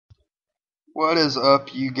What is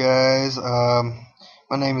up, you guys?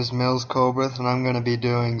 My name is Mills Colbreth, and I'm going to be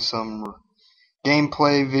doing some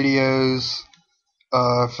gameplay videos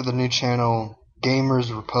for the new channel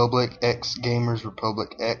Gamers Republic X, Gamers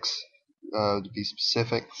Republic X, to be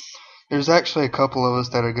specific. There's actually a couple of us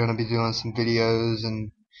that are going to be doing some videos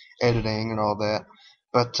and editing and all that,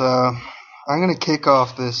 but I'm going to kick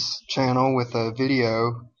off this channel with a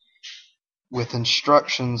video with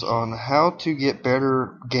instructions on how to get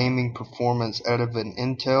better gaming performance out of an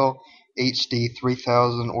Intel HD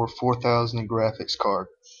 3000 or 4000 graphics card.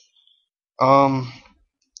 I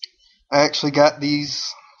actually got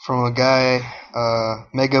these from a guy,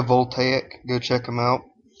 Mega Voltaic. Go check him out.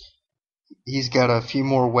 He's got a few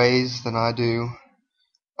more ways than I do,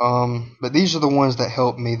 but these are the ones that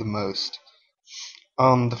help me the most.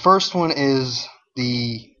 The first one is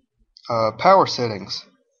the power settings.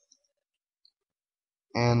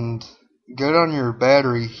 And go down your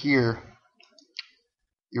battery here,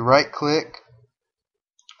 you right click,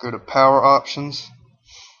 go to power options,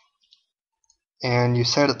 and you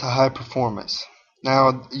set it to high performance.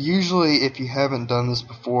 Now usually if you haven't done this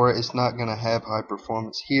before, it's not going to have high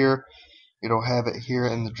performance here. It'll have it here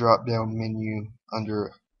in the drop down menu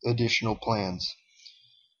under additional plans.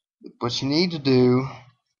 What you need to do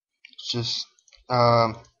is just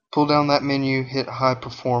pull down that menu, hit high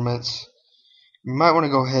performance. You might want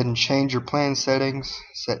to go ahead and change your plan settings,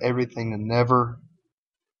 set everything to never,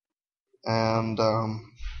 and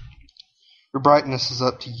your brightness is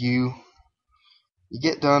up to you. You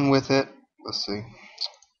get done with it,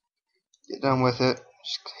 get done with it,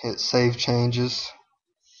 just hit save changes,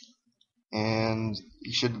 and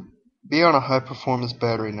you should be on a high performance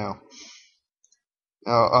battery now.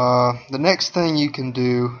 Now, the next thing you can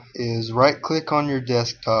do is right click on your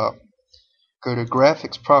desktop, go to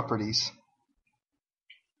graphics properties,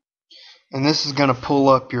 and this is going to pull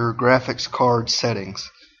up your graphics card settings.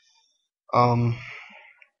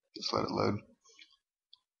 Just let it load.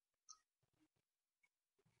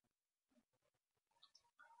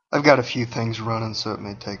 I've got a few things running, so it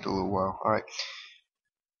may take a little while. Alright.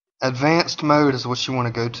 Advanced mode is what you want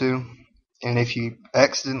to go to. And if you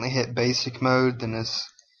accidentally hit basic mode, then let's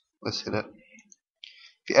hit it.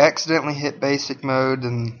 If you accidentally hit basic mode,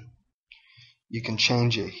 then you can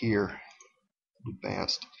change it here.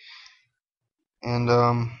 Advanced. And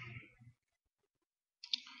you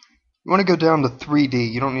want to go down to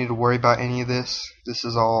 3D. You don't need to worry about any of this. This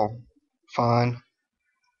is all fine.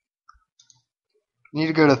 You need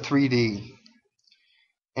to go to 3D.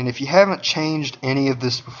 And if you haven't changed any of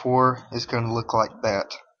this before, it's going to look like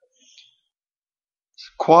that.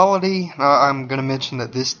 Quality, I'm going to mention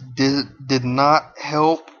that this did not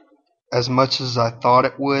help as much as I thought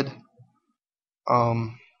it would.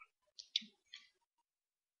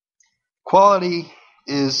 Quality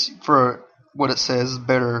is, for what it says,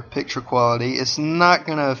 better picture quality. It's not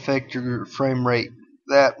going to affect your frame rate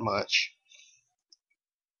that much.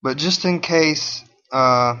 But just in case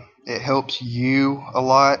it helps you a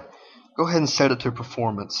lot, go ahead and set it to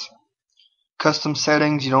performance. Custom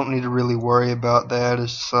settings, you don't need to really worry about that.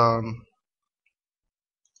 It's just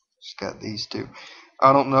got these two.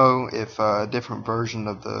 I don't know if a different version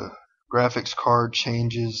of the graphics card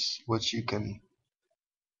changes what you can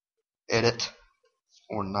edit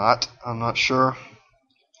or not. I'm not sure.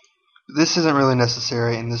 This isn't really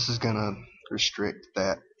necessary, and this is going to restrict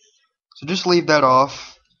that. So just leave that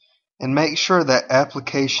off, and make sure that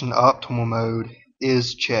application optimal mode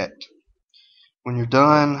is checked. When you're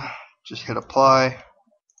done, just hit apply.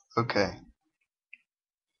 Okay.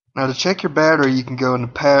 Now to check your battery, you can go into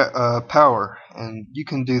power, and you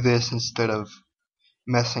can do this instead of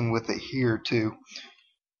messing with it here too.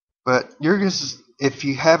 But if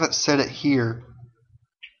you haven't set it here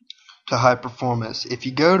to high performance, if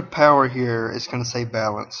you go to power here, it's going to say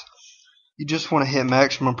balance. You just want to hit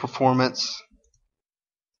maximum performance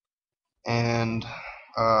and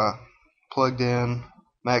plugged in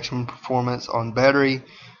maximum performance on battery,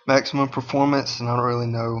 maximum performance, and I don't really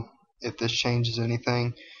know if this changes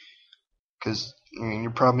anything, because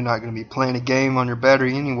you're probably not going to be playing a game on your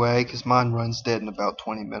battery anyway, because mine runs dead in about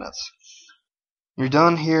 20 minutes. You're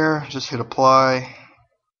done here, just hit apply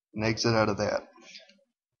and exit out of that.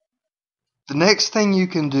 The next thing you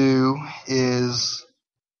can do is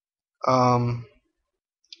download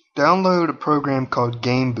a program called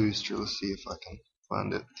Gamebooster. Let's see if I can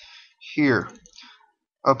find it here.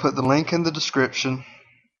 I'll put the link in the description.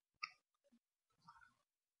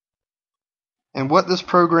 And what this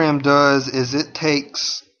program does is it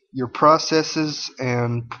takes your processes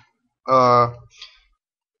and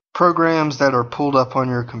programs that are pulled up on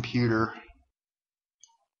your computer,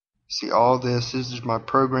 See all this. This is my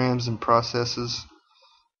programs and processes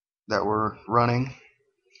that were running.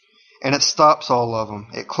 And it stops all of them.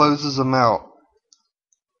 It closes them out.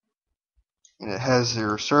 And it has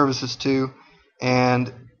your services too.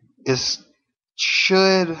 And it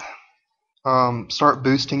should start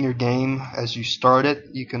boosting your game as you start it.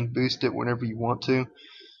 You can boost it whenever you want to.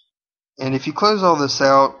 And if you close all this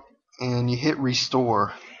out and you hit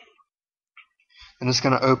restore, then it's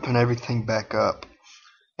going to open everything back up.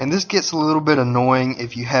 And this gets a little bit annoying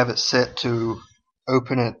if you have it set to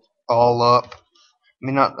open it all up. I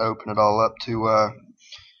mean, not open it all up,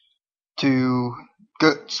 to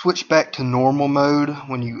go switch back to normal mode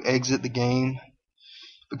when you exit the game.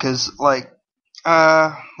 Because, like,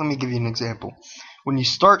 let me give you an example. When you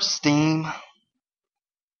start Steam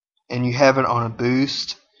and you have it on a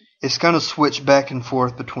boost, it's going to switch back and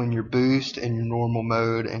forth between your boost and your normal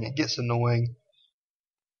mode, and it gets annoying.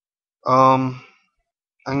 I'm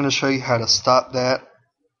going to show you how to stop that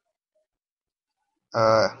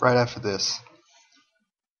right after this.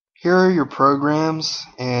 Here are your programs,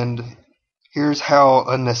 and here's how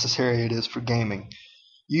unnecessary it is for gaming.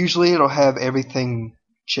 Usually it'll have everything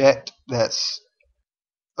checked that's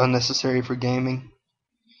unnecessary for gaming,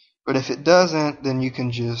 but if it doesn't, then you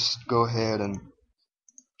can just go ahead and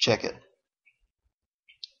check it.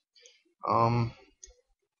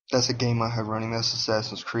 That's a game I have running. That's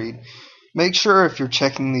Assassin's Creed. Make sure if you're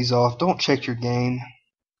checking these off, don't check your game,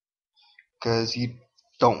 because you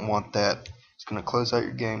don't want that. It's going to close out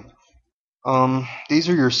your game. These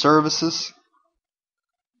are your services.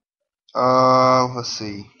 Let's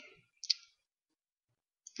see.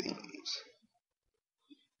 Themes.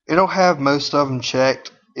 It'll have most of them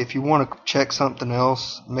checked. If you want to check something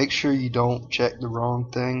else, make sure you don't check the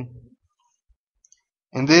wrong thing.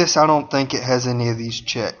 And this, I don't think it has any of these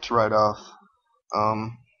checked right off.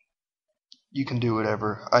 You can do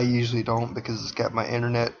whatever. I usually don't, because it's got my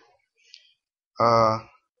internet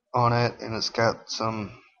on it, and it's got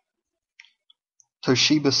some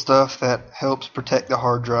Toshiba stuff that helps protect the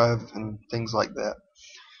hard drive and things like that.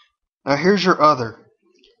 Now here's your other.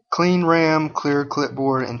 Clean RAM, clear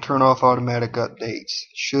clipboard, and turn off automatic updates.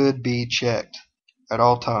 Should be checked at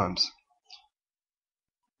all times.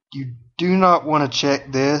 You do not want to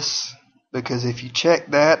check this, because if you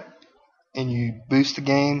check that and you boost the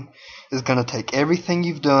game, it's going to take everything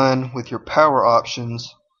you've done with your power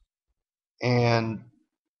options and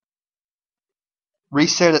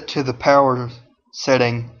reset it to the power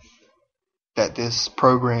setting that this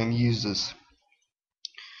program uses.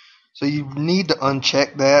 So you need to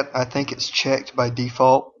uncheck that. I think it's checked by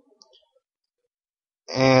default.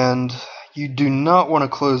 And you do not want to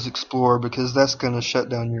close Explorer, because that's going to shut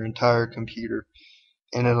down your entire computer.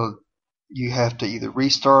 And you have to either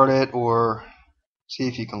restart it or see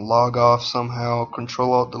if you can log off somehow.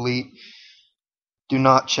 Control-Alt-Delete. Do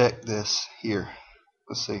not check this here.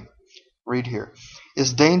 Let's see. Read here.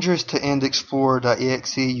 It's dangerous to end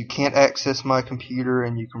Explorer.exe. You can't access my computer,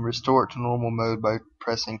 and you can restore it to normal mode by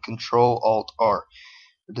pressing Control-Alt-R.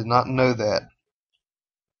 I did not know that,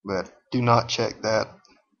 but do not check that.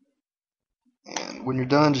 And when you're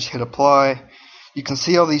done, just hit apply. You can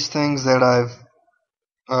see all these things that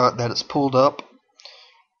that it's pulled up.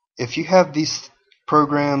 If you have these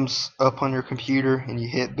programs up on your computer and you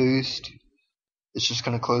hit boost, it's just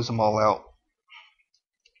going to close them all out.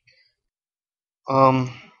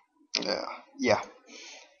 Yeah.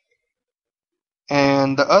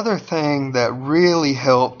 And the other thing that really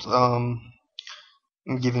helped, let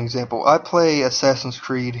me give you an example. I play Assassin's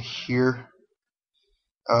Creed here,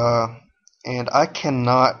 and I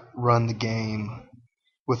cannot run the game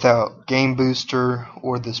without Gamebooster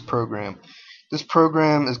or this program. This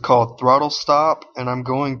program is called ThrottleStop, and I'm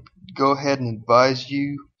going to go ahead and advise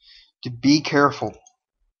you to be careful.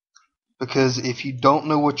 Because if you don't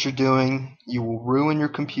know what you're doing, you will ruin your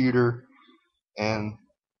computer, and,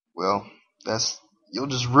 well, you'll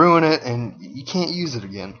just ruin it, and you can't use it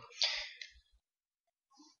again.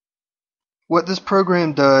 What this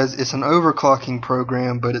program does, it's an overclocking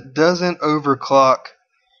program, but it doesn't overclock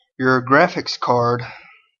your graphics card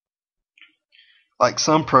like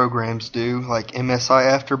some programs do, like MSI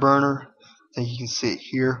Afterburner. I think you can see it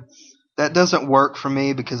here. That doesn't work for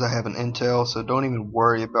me because I have an Intel, so don't even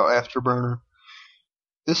worry about Afterburner.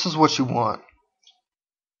 This is what you want.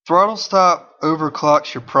 ThrottleStop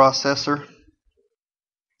overclocks your processor,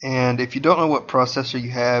 and if you don't know what processor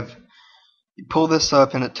you have, you pull this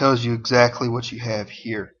up and it tells you exactly what you have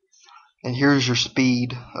here. And here's your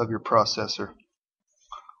speed of your processor.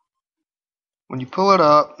 When you pull it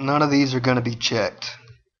up, none of these are going to be checked,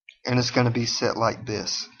 and it's going to be set like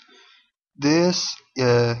this. This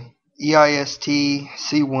EIST,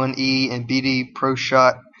 C1E, and BD Pro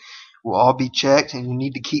Shot will all be checked, and you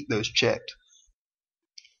need to keep those checked.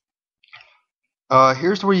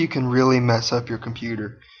 Here's where you can really mess up your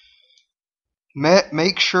computer.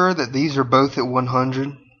 Make sure that these are both at 100,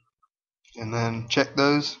 and then check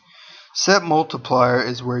those. Set multiplier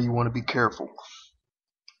is where you want to be careful.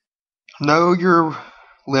 Know your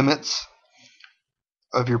limits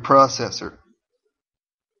of your processor.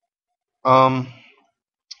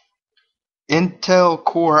 Intel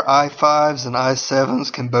Core i5s and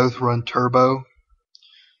i7s can both run turbo,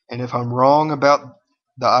 and if I'm wrong about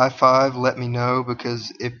the i5, let me know,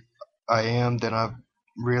 because if I am, then I'm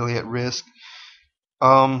really at risk.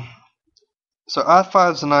 So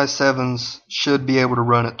i5s and i7s should be able to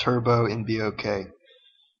run at turbo and be okay.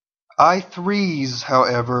 i3s,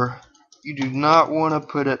 however, you do not want to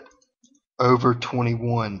put it over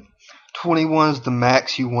 21. 21 is the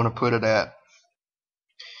max you want to put it at.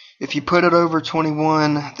 If you put it over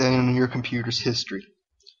 21, then your computer's history.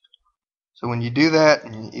 So when you do that,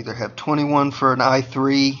 you either have 21 for an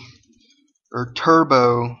i3 or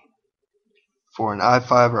turbo for an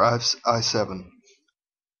i5 or i7.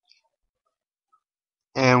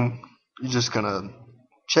 And you're just going to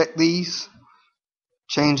check these,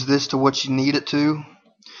 change this to what you need it to,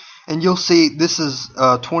 and you'll see this is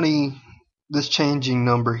 20. This changing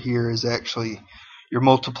number here is actually your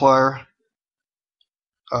multiplier.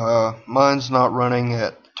 Mine's not running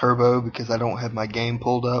at turbo because I don't have my game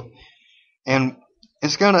pulled up, and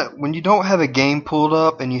it's gonna, when you don't have a game pulled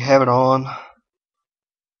up and you have it on,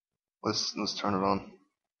 let's turn it on.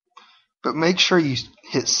 But make sure you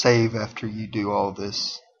hit save after you do all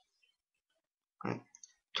this. Right.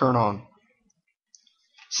 Turn on.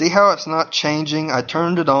 See how it's not changing? I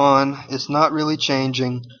turned it on. It's not really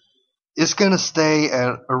changing. It's going to stay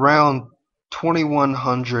at around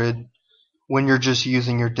 2100 when you're just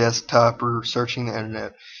using your desktop or searching the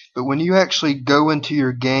internet. But when you actually go into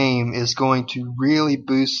your game, it's going to really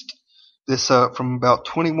boost this up from about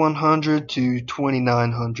 2100 to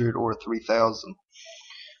 2900 or 3000.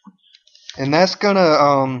 And that's going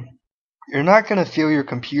to, you're not going to feel your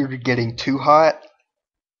computer getting too hot.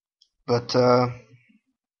 But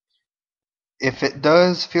if it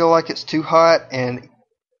does feel like it's too hot and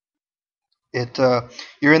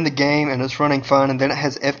you're in the game and it's running fine, and then it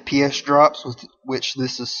has FPS drops, which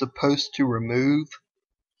this is supposed to remove,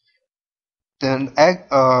 then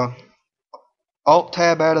Alt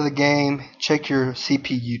Tab out of the game, check your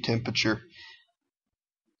CPU temperature.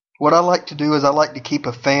 What I like to do is I like to keep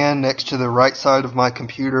a fan next to the right side of my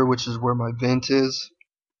computer, which is where my vent is,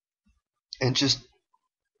 and just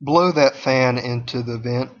blow that fan into the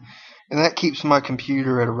vent. And that keeps my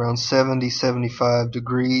computer at around 70-75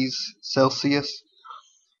 degrees Celsius.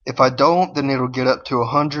 If I don't, then it'll get up to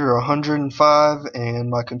 100 or 105,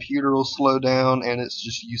 and my computer will slow down, and it's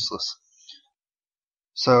just useless.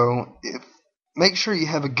 So make sure you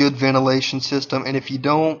have a good ventilation system, and if you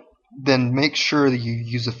don't, then make sure that you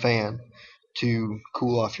use a fan to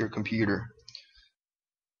cool off your computer.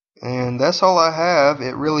 And that's all I have.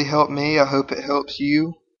 It really helped me. I hope it helps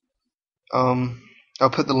you. I'll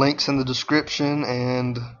put the links in the description,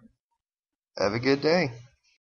 and have a good day.